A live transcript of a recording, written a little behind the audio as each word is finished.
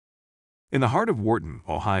In the heart of Wharton,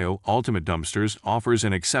 Ohio, Ultimate Dumpsters offers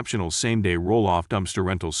an exceptional same-day roll-off dumpster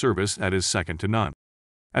rental service that is second to none.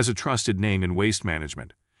 As a trusted name in waste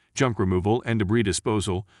management, junk removal, and debris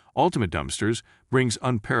disposal, Ultimate Dumpsters brings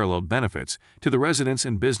unparalleled benefits to the residents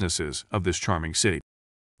and businesses of this charming city.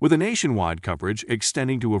 With a nationwide coverage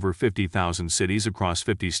extending to over 50,000 cities across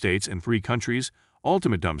 50 states and 3 countries,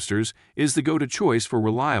 Ultimate Dumpsters is the go-to choice for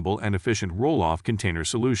reliable and efficient roll-off container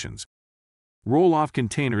solutions. Roll-off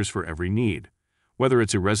containers for every need. Whether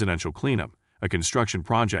it's a residential cleanup, a construction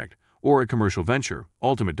project, or a commercial venture,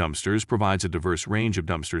 Ultimate Dumpsters provides a diverse range of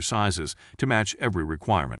dumpster sizes to match every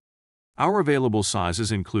requirement. Our available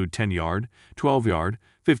sizes include 10-yard, 12-yard,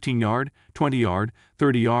 15-yard, 20-yard,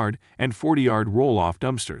 30-yard, and 40-yard roll-off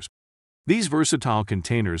dumpsters. These versatile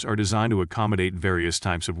containers are designed to accommodate various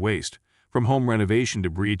types of waste, from home renovation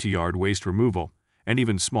debris to yard waste removal, and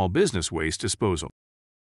even small business waste disposal.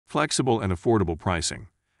 Flexible and affordable pricing.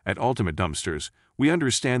 At Ultimate Dumpsters, we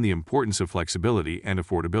understand the importance of flexibility and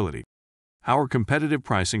affordability. Our competitive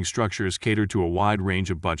pricing structures cater to a wide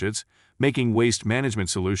range of budgets, making waste management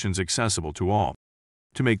solutions accessible to all.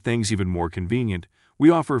 To make things even more convenient, we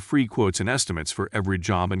offer free quotes and estimates for every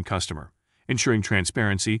job and customer, ensuring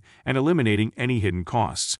transparency and eliminating any hidden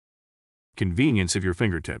costs. Convenience of your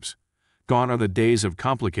fingertips. Gone are the days of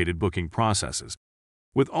complicated booking processes.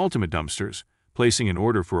 With Ultimate Dumpsters, placing an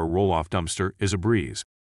order for a roll-off dumpster is a breeze.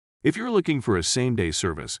 If you're looking for a same-day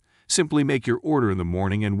service, simply make your order in the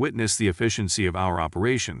morning and witness the efficiency of our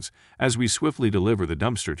operations as we swiftly deliver the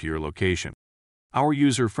dumpster to your location. Our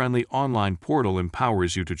user-friendly online portal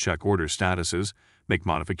empowers you to check order statuses, make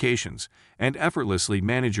modifications, and effortlessly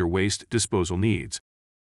manage your waste disposal needs.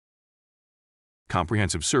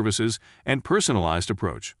 Comprehensive services and personalized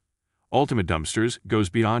approach. Ultimate Dumpsters goes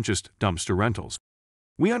beyond just dumpster rentals.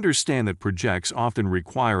 We understand that projects often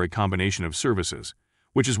require a combination of services,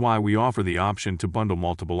 which is why we offer the option to bundle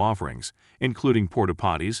multiple offerings, including porta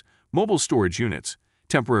potties, mobile storage units,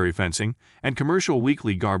 temporary fencing, and commercial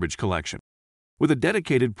weekly garbage collection. With a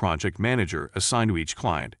dedicated project manager assigned to each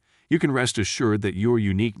client, you can rest assured that your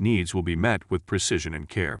unique needs will be met with precision and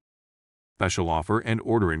care. Special offer and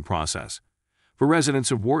ordering process. For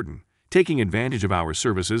residents of Wharton, taking advantage of our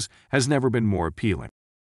services has never been more appealing.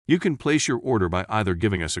 You can place your order by either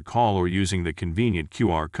giving us a call or using the convenient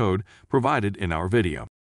QR code provided in our video.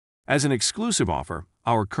 As an exclusive offer,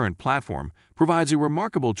 our current platform provides a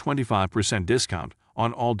remarkable 25% discount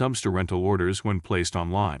on all dumpster rental orders when placed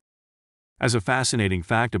online. As a fascinating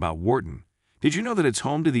fact about Wharton, did you know that it's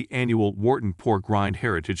home to the annual Wharton Pork Rind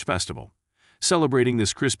Heritage Festival, celebrating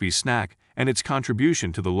this crispy snack and its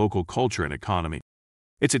contribution to the local culture and economy?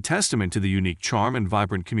 It's a testament to the unique charm and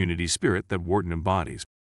vibrant community spirit that Wharton embodies.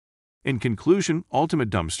 In conclusion, Ultimate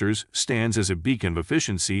Dumpsters stands as a beacon of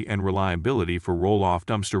efficiency and reliability for roll-off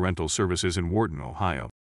dumpster rental services in Wharton, Ohio.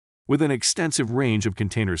 With an extensive range of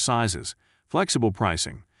container sizes, flexible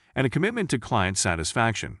pricing, and a commitment to client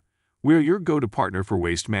satisfaction, we're your go-to partner for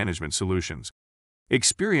waste management solutions.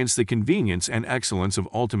 Experience the convenience and excellence of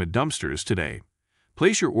Ultimate Dumpsters today.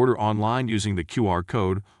 Place your order online using the QR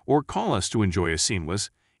code or call us to enjoy a seamless,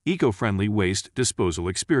 eco-friendly waste disposal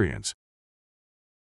experience.